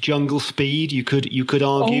examples. Jungle Speed, you could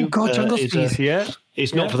argue. Oh God, Jungle Speed, yeah.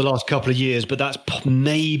 It's not for the last couple of years, but that's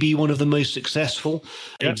maybe one of the most successful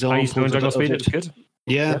examples. I used to know Jungle Speed, it's good.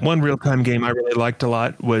 Yeah. One real-time game I really liked a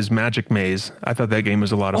lot was Magic Maze. I thought that game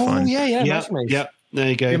was a lot of fun. Oh, yeah, Magic Maze. Yeah, there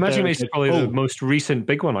you go. Yeah, Magic Maze is probably the most recent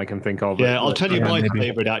big one I can think of. Yeah, I'll tell you my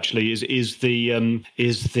favourite actually is the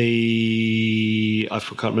I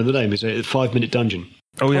can't remember the name. Is it 5 Minute Dungeon?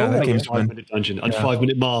 Oh yeah, that game's 5 Minute Dungeon and 5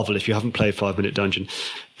 Minute Marvel if you haven't played 5 Minute Dungeon.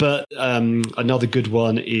 But another good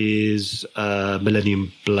one is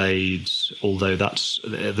Millennium Blades, although that's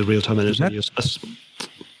the real-time energy.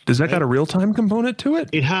 Does that got a real-time component to it?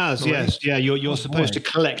 It has, yes. Yeah, you're supposed to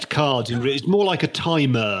collect cards. It's more like a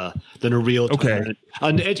timer than a real-time. Okay.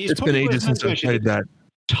 And it's been ages since I've played that.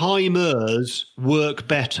 Timers work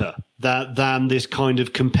better than this kind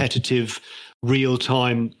of competitive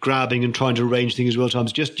real-time grabbing and trying to arrange things real-time.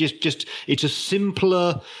 Just it's a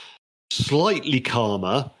simpler, slightly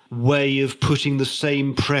calmer way of putting the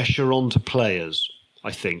same pressure onto players,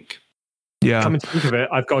 I think. Yeah. Come to think of it,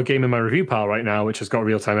 I've got a game in my review pile right now which has got a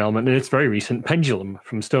real-time element, and it's very recent. Pendulum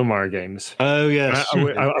from Stonemaier Games. Oh yes,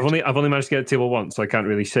 I've only managed to get a table once, so I can't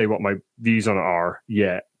really say what my views on it are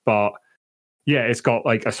yet. But yeah, it's got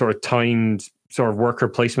like a sort of timed sort of worker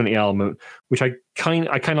placement element, which I kind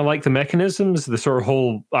of like the mechanisms. The sort of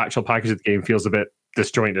whole actual package of the game feels a bit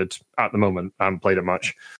disjointed at the moment. I haven't played it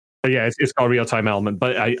much, but yeah, it's got a real-time element,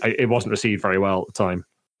 but it wasn't received very well at the time.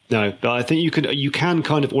 No, but I think you can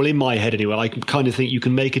kind of, well, in my head anyway, I kind of think you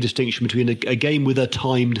can make a distinction between a game with a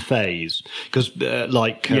timed phase, because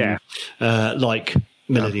like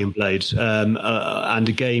Millennium Blades, and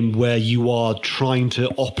a game where you are trying to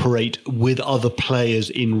operate with other players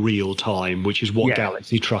in real time, which is what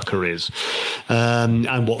Galaxy Trucker is,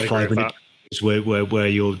 and what 5 Minutes is, where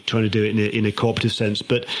you're trying to do it in a cooperative sense.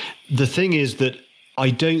 But the thing is that I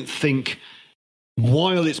don't think,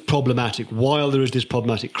 while it's problematic, while there is this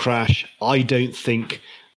problematic crash, I don't think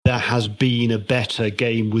there has been a better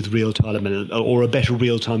game with real-time or a better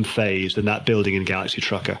real-time phase than that building in Galaxy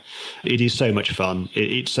Trucker. It is so much fun.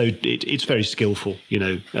 It's very skillful,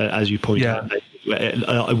 as you point out,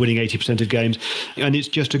 winning 80% of games, and it's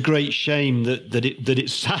just a great shame that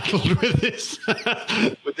it's saddled with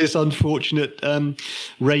this unfortunate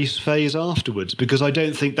race phase afterwards, because I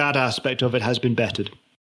don't think that aspect of it has been bettered.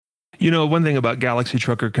 One thing about Galaxy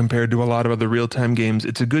Trucker compared to a lot of other real-time games,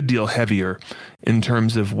 it's a good deal heavier in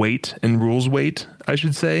terms of weight and rules weight, I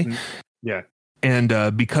should say. Yeah.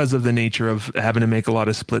 And because of the nature of having to make a lot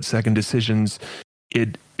of split-second decisions,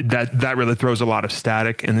 that really throws a lot of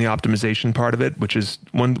static in the optimization part of it, which is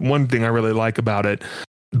one thing I really like about it.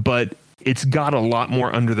 But it's got a lot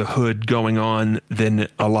more under the hood going on than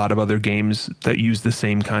a lot of other games that use the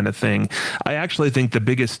same kind of thing. I actually think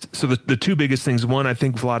the two biggest things, one, I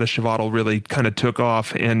think Vlaada Chvátil really kind of took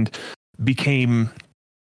off and became,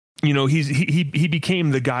 he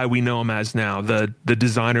became the guy we know him as now, the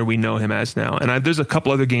designer we know him as now. And there's a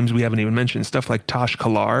couple other games we haven't even mentioned, stuff like Tosh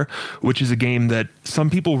Kalar, which is a game that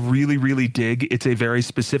some people really, really dig. It's a very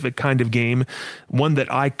specific kind of game, one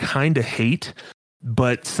that I kind of hate.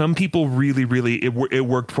 But some people really, really, it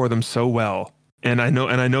worked for them so well, and I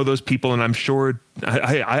know those people, and I'm sure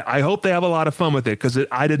I hope they have a lot of fun with it, because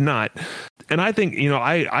I did not. And I think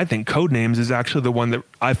I think Codenames is actually the one that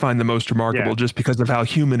I find the most remarkable, just because of how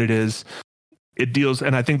human it is. It deals,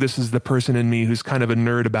 and I think this is the person in me who's kind of a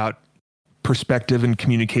nerd about perspective and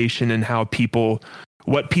communication and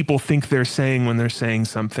what people think they're saying when they're saying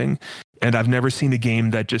something. And I've never seen a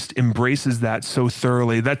game that just embraces that so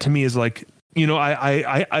thoroughly. That to me is like,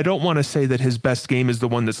 I don't want to say that his best game is the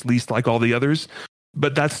one that's least like all the others,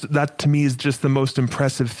 but that to me is just the most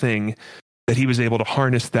impressive thing, that he was able to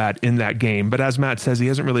harness that in that game. But as Matt says, he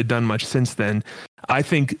hasn't really done much since then. I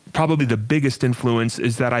think probably the biggest influence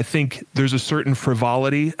is that I think there's a certain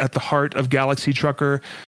frivolity at the heart of Galaxy Trucker,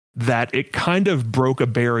 that it kind of broke a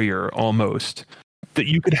barrier almost, that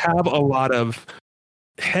you could have a lot of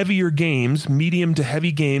heavier games, medium to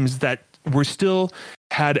heavy games that were still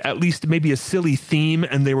had at least maybe a silly theme,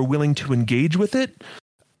 and they were willing to engage with it.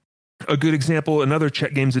 A good example, another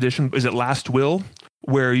Czech Games edition, is it Last Will,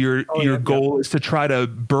 where your goal is to try to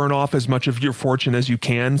burn off as much of your fortune as you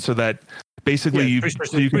can, so that basically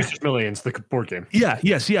Brewster's Millions, the board game.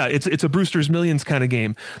 It's a Brewster's Millions kind of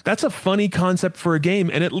game. That's a funny concept for a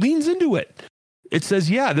game, and it leans into it. It says,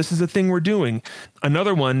 this is a thing we're doing.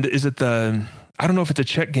 Another one is I don't know if it's a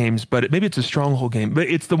Czech Games, but maybe it's a Stronghold game. But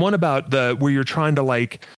it's the one about where you're trying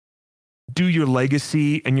to do your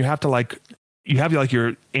legacy, and you have to you have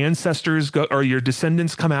your ancestors or your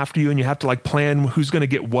descendants come after you, and you have to plan who's going to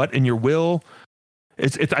get what in your will. I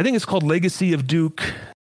think it's called Legacy of Duke.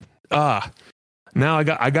 Now I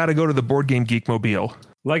got to go to the Board Game Geek Mobile.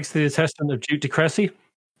 Legacy of the Testament of Duke de Cressy.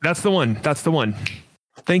 That's the one.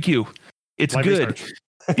 Thank you. It's Live good.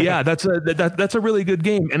 Yeah, that's a really good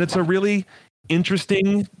game, and it's a really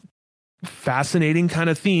interesting, fascinating kind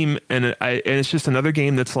of theme, and it's just another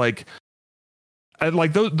game that's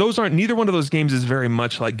those aren't, neither one of those games is very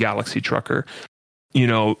much like Galaxy Trucker,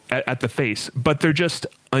 at the face, but they're just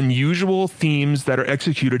unusual themes that are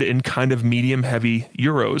executed in kind of medium heavy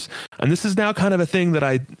Euros. And this is now kind of a thing that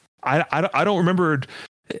I don't remember.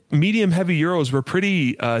 Medium heavy Euros were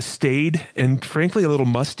pretty staid and frankly a little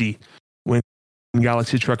musty when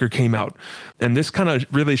Galaxy Trucker came out, and this kind of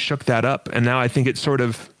really shook that up. And now I think it sort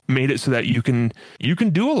of made it so that you can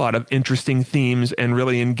do a lot of interesting themes and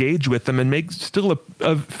really engage with them and make still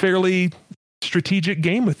a fairly strategic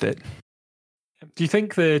game with it. Do you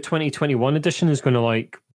think the 2021 edition is going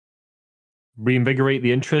to reinvigorate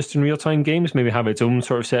the interest in real-time games, maybe have its own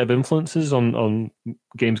sort of set of influences on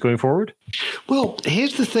games going forward? Well,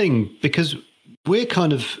 here's the thing, because we're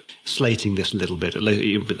kind of slating this a little bit.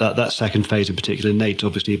 That second phase in particular, Nate's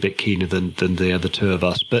obviously a bit keener than the other two of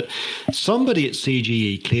us. But somebody at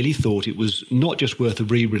CGE clearly thought it was not just worth a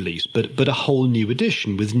re-release, but a whole new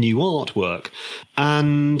edition with new artwork.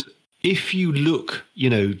 And if you look,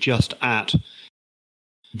 just at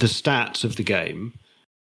the stats of the game,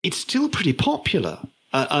 it's still pretty popular.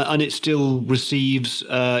 And it still receives,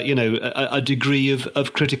 a degree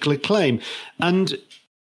of critical acclaim. And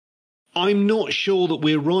I'm not sure that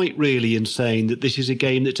we're right, really, in saying that this is a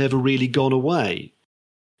game that's ever really gone away.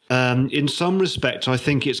 In some respects, I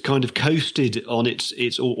think it's kind of coasted on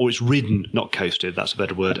it's ridden, not coasted. That's a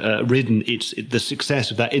better word. Ridden. It's the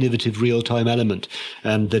success of that innovative real-time element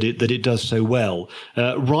that it does so well,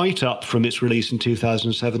 right up from its release in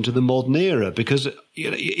 2007 to the modern era. Because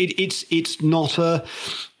it's not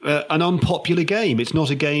an unpopular game. It's not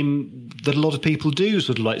a game that a lot of people do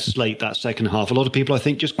sort of like slate that second half. A lot of people, I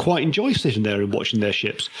think, just quite enjoy sitting there and watching their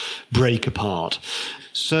ships break apart.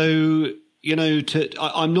 So,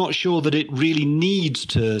 I'm not sure that it really needs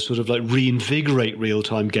to sort of like reinvigorate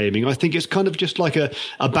real-time gaming. I think it's kind of just like a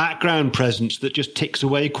background presence that just ticks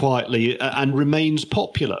away quietly and remains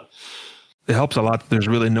popular. It helps a lot that there's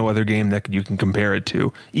really no other game that you can compare it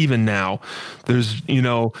to. Even now, there's,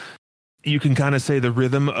 you can kind of say the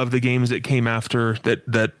rhythm of the games that came after that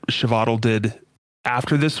Chevautle did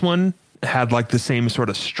after this one had like the same sort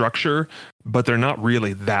of structure, but they're not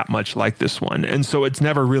really that much like this one. And so it's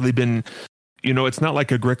never really been, it's not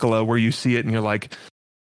like Agricola where you see it and you're like,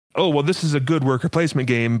 oh, well, this is a good worker placement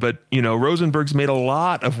game. But, Rosenberg's made a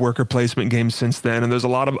lot of worker placement games since then, and there's a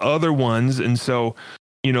lot of other ones. And so,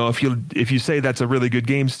 if you say that's a really good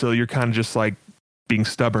game still, you're kind of just like being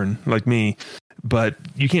stubborn like me. But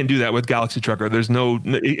you can't do that with Galaxy Trucker.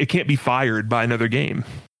 It can't be fired by another game.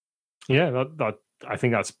 Yeah, I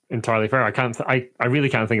think that's entirely fair. I really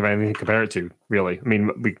can't think of anything to compare it to, really. I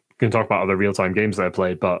mean, we can talk about other real-time games that I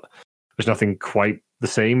played, but there's nothing quite the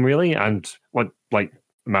same, really. And what, like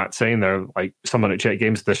Matt's saying there, like someone at Czech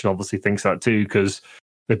Games Edition obviously thinks that too, because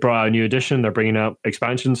they brought out a new edition. They're bringing out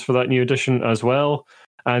expansions for that new edition as well.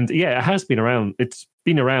 And yeah, it has been around. It's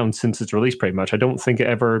been around since its release, pretty much. I don't think it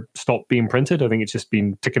ever stopped being printed. I think it's just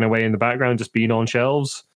been ticking away in the background, just being on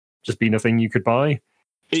shelves, just being a thing you could buy.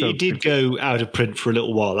 It did go out of print for a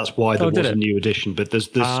little while. That's why there was a new edition. But there's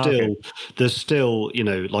still,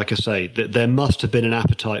 like I say, there must have been an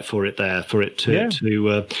appetite for it there, for it to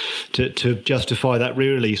justify that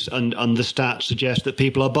re-release. And the stats suggest that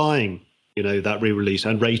people are buying, that re-release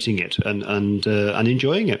and rating it and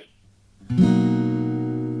enjoying it.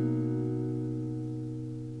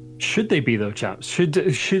 Should they be, though, chaps?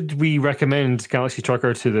 Should we recommend Galaxy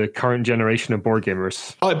Trucker to the current generation of board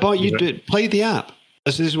gamers? I invite you to play the app.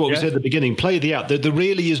 This is what we said at the beginning. Play the app. There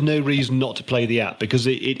really is no reason not to play the app because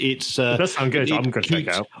it does sound good. I'm going to check it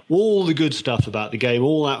out. All the good stuff about the game,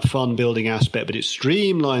 all that fun building aspect, but it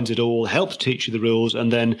streamlines it all, helps teach you the rules,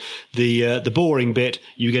 and then the boring bit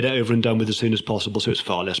you get it over and done with as soon as possible, so it's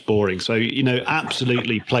far less boring. So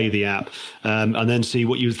absolutely play the app and then see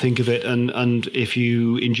what you think of it, and if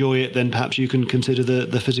you enjoy it, then perhaps you can consider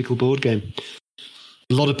the physical board game.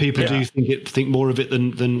 A lot of people do think more of it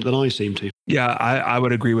than I seem to. Yeah, I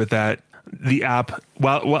would agree with that. The app,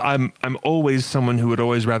 well, I'm always someone who would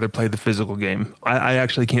always rather play the physical game. I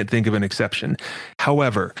actually can't think of an exception.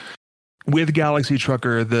 However, with Galaxy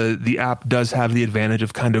Trucker, the app does have the advantage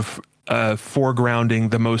of kind of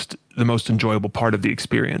foregrounding the most enjoyable part of the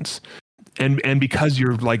experience, and because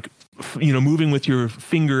you're like moving with your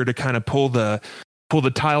finger to kind of pull the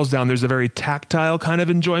tiles down, there's a very tactile kind of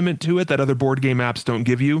enjoyment to it that other board game apps don't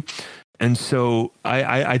give you. And so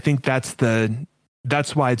I think that's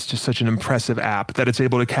why it's just such an impressive app, that it's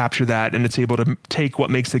able to capture that, and it's able to take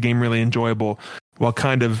what makes the game really enjoyable while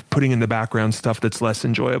kind of putting in the background stuff that's less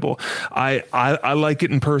enjoyable. I like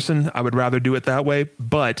it in person. I would rather do it that way,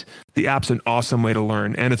 but the app's an awesome way to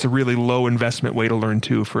learn, and it's a really low investment way to learn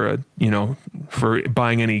too for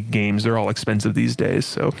buying any games. They're all expensive these days,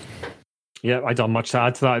 so. Yeah, I don't much to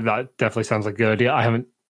add to that. That definitely sounds like a good idea. I haven't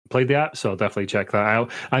played the app, so I'll definitely check that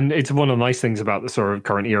out. And it's one of the nice things about the sort of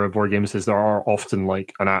current era of board games is there are often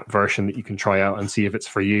like an app version that you can try out and see if it's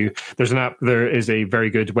for you. There is a very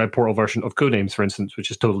good web portal version of Codenames, for instance,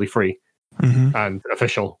 which is totally free and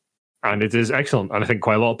official. And it is excellent. And I think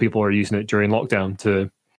quite a lot of people are using it during lockdown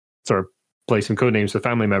to sort of play some Codenames with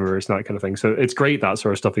family members and that kind of thing. So it's great that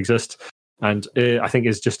sort of stuff exists. And I think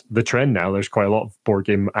it's just the trend now. There's quite a lot of board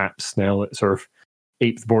game apps now that sort of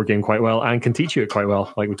ape the board game quite well and can teach you it quite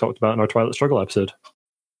well, like we talked about in our Twilight Struggle episode.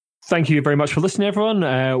 Thank you very much for listening, everyone.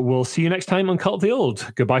 We'll see you next time on Cult of the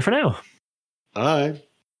Old. Goodbye for now. Bye.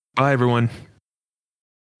 Bye, everyone.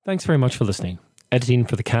 Thanks very much for listening. Editing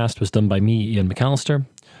for the cast was done by me, Ian McAllister.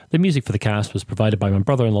 The music for the cast was provided by my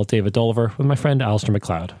brother-in-law, David Dolliver, with my friend Alistair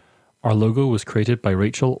McLeod. Our logo was created by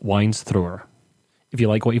Rachel Wines-Thrower. If you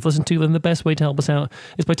like what you've listened to, then the best way to help us out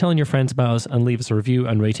is by telling your friends about us and leave us a review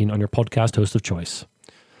and rating on your podcast host of choice.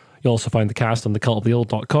 You'll also find the cast on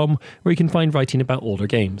thecultoftheold.com, where you can find writing about older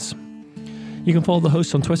games. You can follow the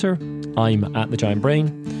hosts on Twitter. I'm at The Giant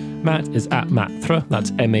Brain. Matt is at Mattthra,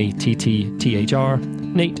 that's MATTTHR.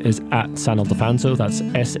 Nate is at Sanildefanso, that's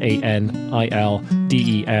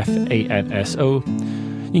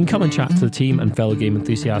SANILDEFANSO. You can come and chat to the team and fellow game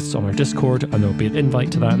enthusiasts on our Discord, and there will be an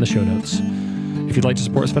invite to that in the show notes. If you'd like to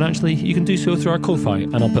support us financially, you can do so through our Ko-Fi,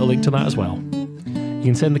 and I'll put a link to that as well. You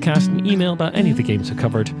can send the cast an email about any of the games we've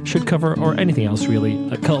covered, should cover, or anything else really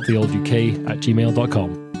at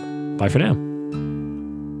cultoftheolduk@gmail.com. Bye for now.